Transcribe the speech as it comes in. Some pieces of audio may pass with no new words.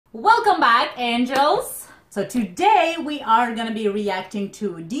Welcome back, angels! So today we are going to be reacting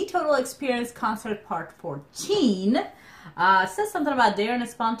to The Total Experience Concert Part 14. It says something about Darren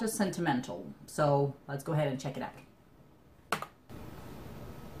Espanto Sentimental. So let's go ahead and check it out.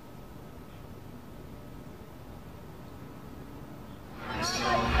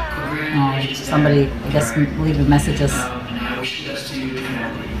 Oh, somebody, I guess, leaving messages.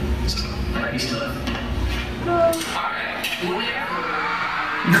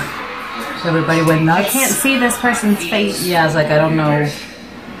 Everybody went nuts. I can't see this person's face. Yeah, I was like, I don't know.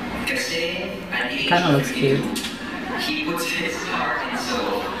 Kind of looks cute. He puts his heart and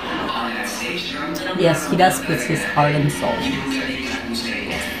soul on that stage. Yes, he does put his heart and soul.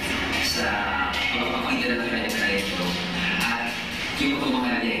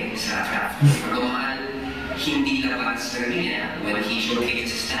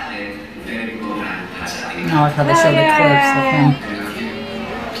 I like how they show the clips of him.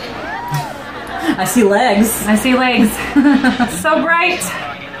 I see legs. I see legs. So bright.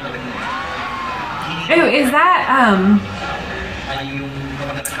 Ooh, is that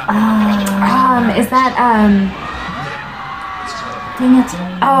dang it.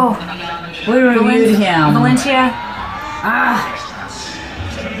 Oh, We reviewed him. Valencia.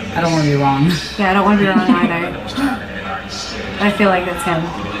 I don't want to be wrong. Yeah, I don't want to be wrong either. I feel like that's him.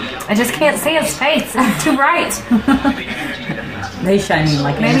 I just can't see his face. It's too bright. They shining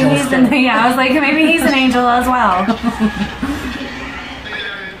like Maybe angels. yeah, I was like, maybe he's an angel as well.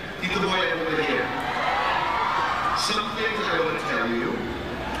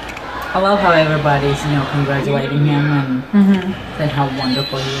 I love how everybody's, congratulating him and saying how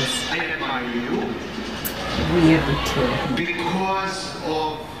wonderful he is. I admire you. Weirdly too. Because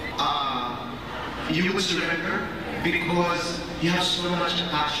of you surrender, because you have so much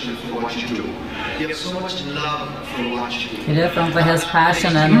passion for what you do. You have so much love for what you do. He definitely has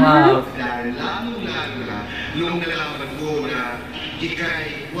passion and love.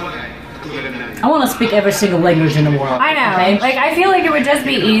 I want to speak every single language in the world. I know. Okay? Like, I feel like it would just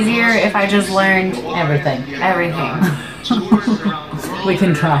be easier if I just learned Everything. everything. We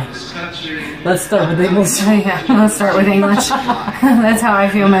can try. Let's start with English. Yeah, let's start with English. That's how I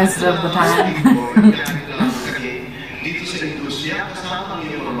feel most of the time.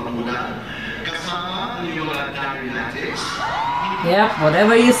 Yep,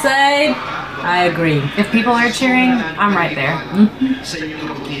 whatever you say, I agree. If people are cheering, I'm right there.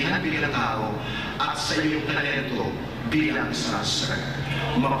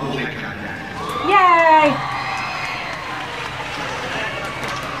 Yay!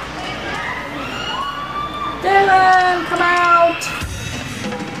 Darren, come out!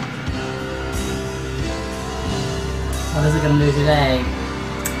 What is it going to do today?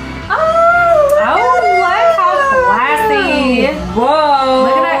 Oh, look how classy! Whoa!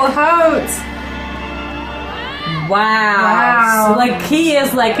 Look at that coat! Wow. So, like, he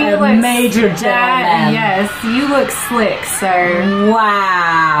is like He a looks major gentleman. Yes, you look slick, sir.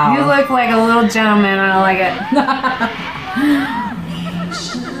 Wow. You look like a little gentleman. I like it.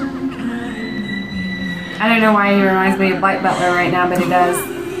 I don't know why he reminds me of Black Butler right now, but he does.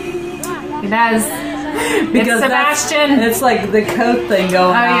 He does. Because it's Sebastian. It's like the coat thing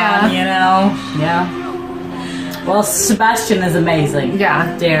going on, you know? Yeah. Well, Sebastian is amazing.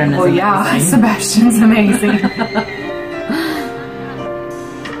 Yeah. Darren is amazing. Yeah, Sebastian's amazing.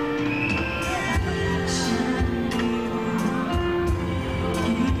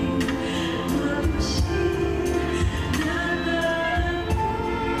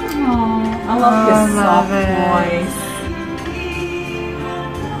 I love his soft voice.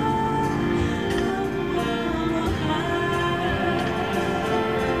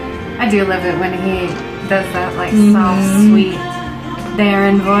 I do love it when he does that like soft, sweet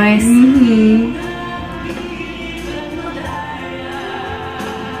Darren voice.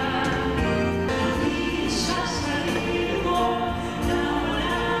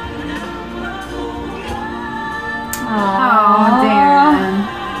 Oh, Darren.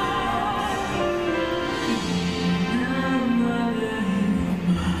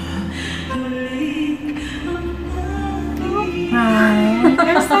 Oh,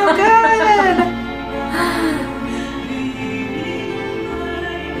 they're so good.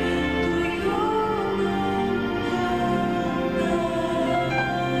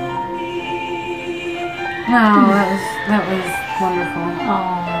 No, that was wonderful.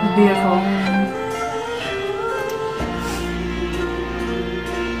 Aww. Beautiful.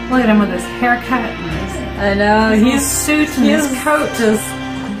 Look at him with his haircut and I know, his suit and his coat.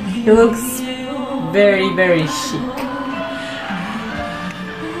 He looks very, very chic.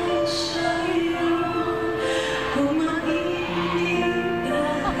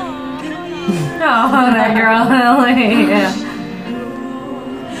 Oh, that girl, Lily. Yeah.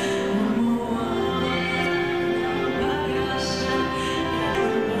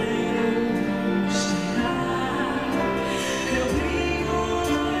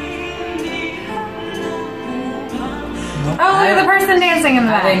 Oh, look at the person dancing in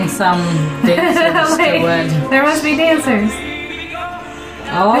the back. Adding some dancers to it. There must be dancers.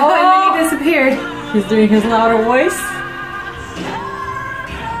 Oh, And then he disappeared. he's doing his louder voice.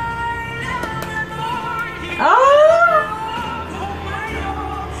 Oh!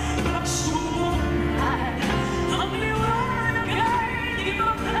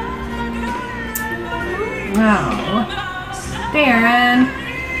 Wow. Darren,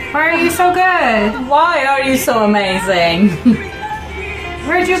 why are you so good? Why are you so amazing?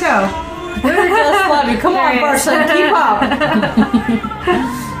 Where'd you go? We were just love you. Come on, There he is. Person, keep up.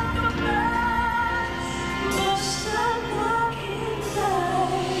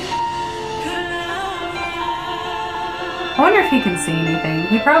 I wonder if he can see anything.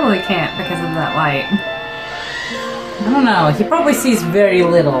 He probably can't because of that light. I don't know. He probably sees very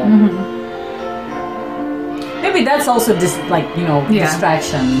little. Maybe that's also just like, you know, Yeah.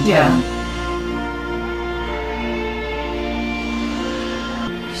 distraction. Yeah.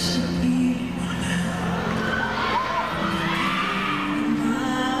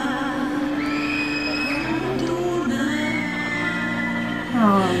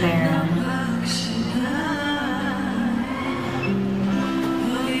 Oh, Darren.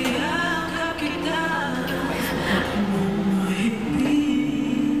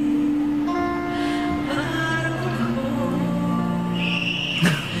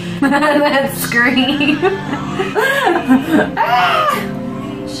 That scream.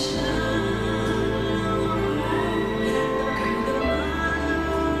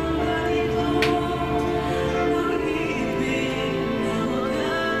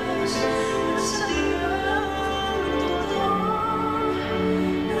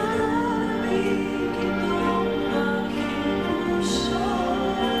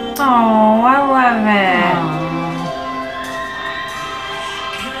 Oh, I love it.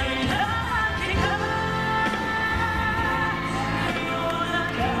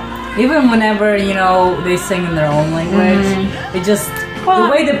 Even whenever, you know, they sing in their own language, it just, the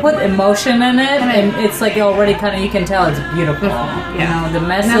way they put emotion in it, and it's like already kind of, you can tell it's beautiful. Yeah. You know, the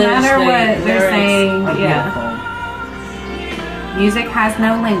message, No matter what they're lyrics saying, are yeah. beautiful. Music has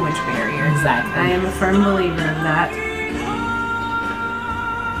no language barrier. Exactly. I am a firm believer of that.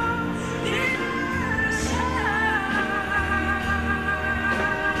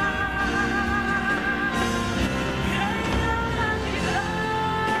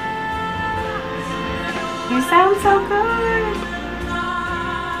 You sound so good.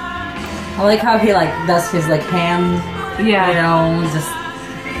 I like how he like does his like hand, Yeah. you know, just,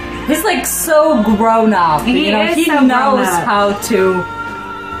 he's like so grown up. He you know, is he so grown knows up. how to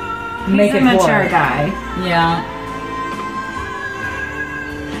make He's it a mature work. guy. Yeah.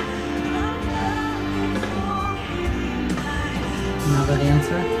 Another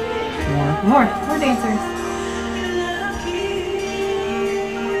dancer. More. More dancers.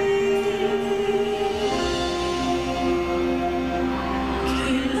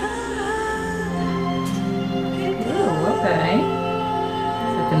 Ooh, okay.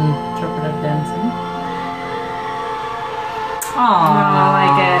 Like interpretive dancing. Oh, I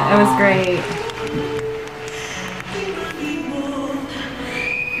like it. It was great.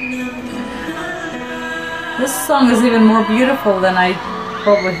 This song is even more beautiful than I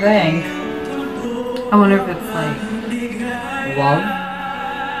probably think. I wonder if it's like, Love.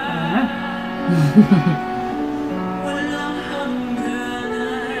 I don't know.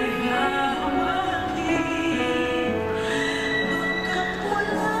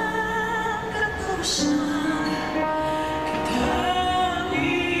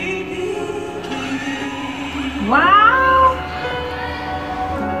 Wow!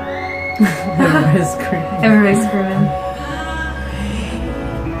 Everybody's screaming. Everybody's screaming.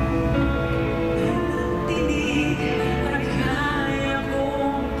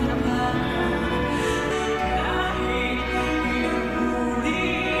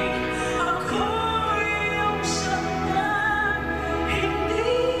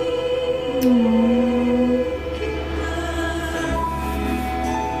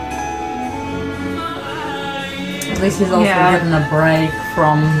 At least he's also Yeah. getting a break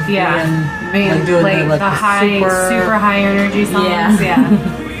from Being like doing like the high, super high energy songs. Yeah.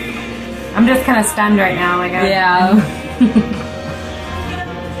 I'm just kind of stunned right now. Like, Yeah.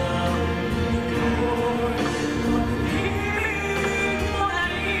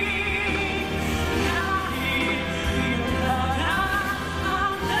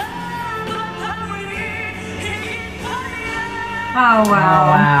 Oh, Oh,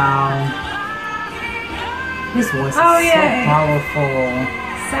 wow. wow. His voice is so powerful.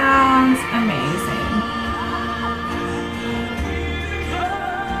 Sounds amazing.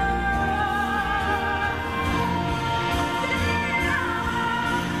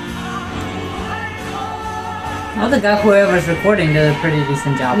 Well, the guy, whoever's recording, did a pretty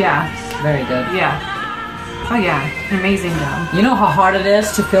decent job. Yeah. Very good. Yeah. Oh, yeah. Amazing job. You know how hard it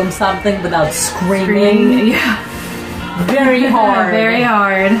is to film something without screaming? Yeah. Very hard. Very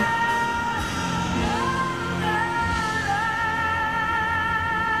hard.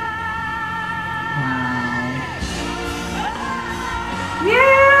 Wow.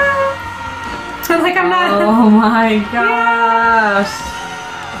 Yeah. Like I'm not. Oh my gosh.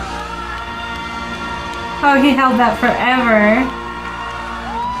 Oh, he held that forever.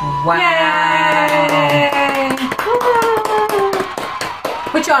 Wow. Yay!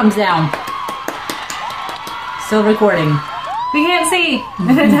 Put your arms down. Still recording. We can't see.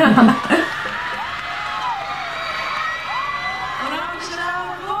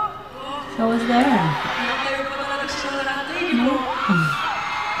 So was there.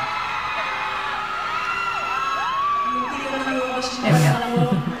 There we go.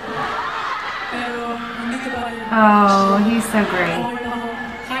 Oh, he's so great.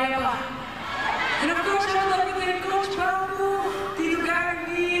 And of course, I would like to thank Coach Pablo, Tito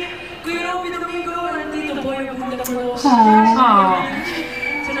Gary, Kuya Robby Domingo, and Tito Boy Bunda for those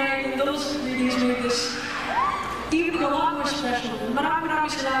tonight. And those readings made this evening a lot more special. Maraming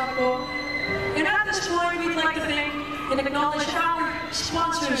salamat po. And at this point, we'd like to thank and acknowledge our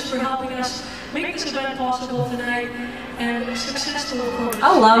sponsors for helping us make this event possible tonight and successful, of course.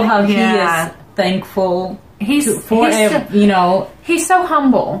 I love how he Yeah. is thankful He's you know. He's so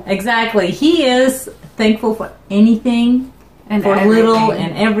humble. Exactly. He is thankful for anything, And for everything. little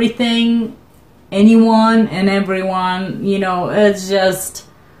and everything, anyone and everyone. You know, it's just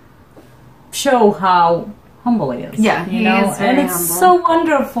show how humble he is. Yeah, you he know, is very and it's humble. so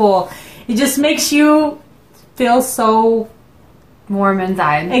wonderful. It just makes you feel so Warm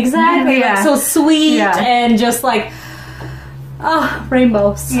inside. exactly Yeah. like so sweet Yeah. and just like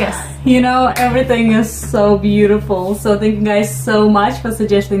rainbows. Yes. You know, everything is so beautiful. So thank you guys so much for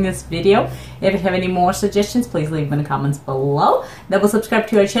suggesting this video. If you have any more suggestions, please leave them in the comments below. Double subscribe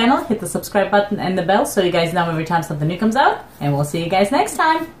to our channel, hit the subscribe button and the bell so you guys know every time something new comes out. And we'll see you guys next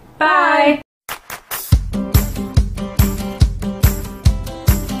time. Bye.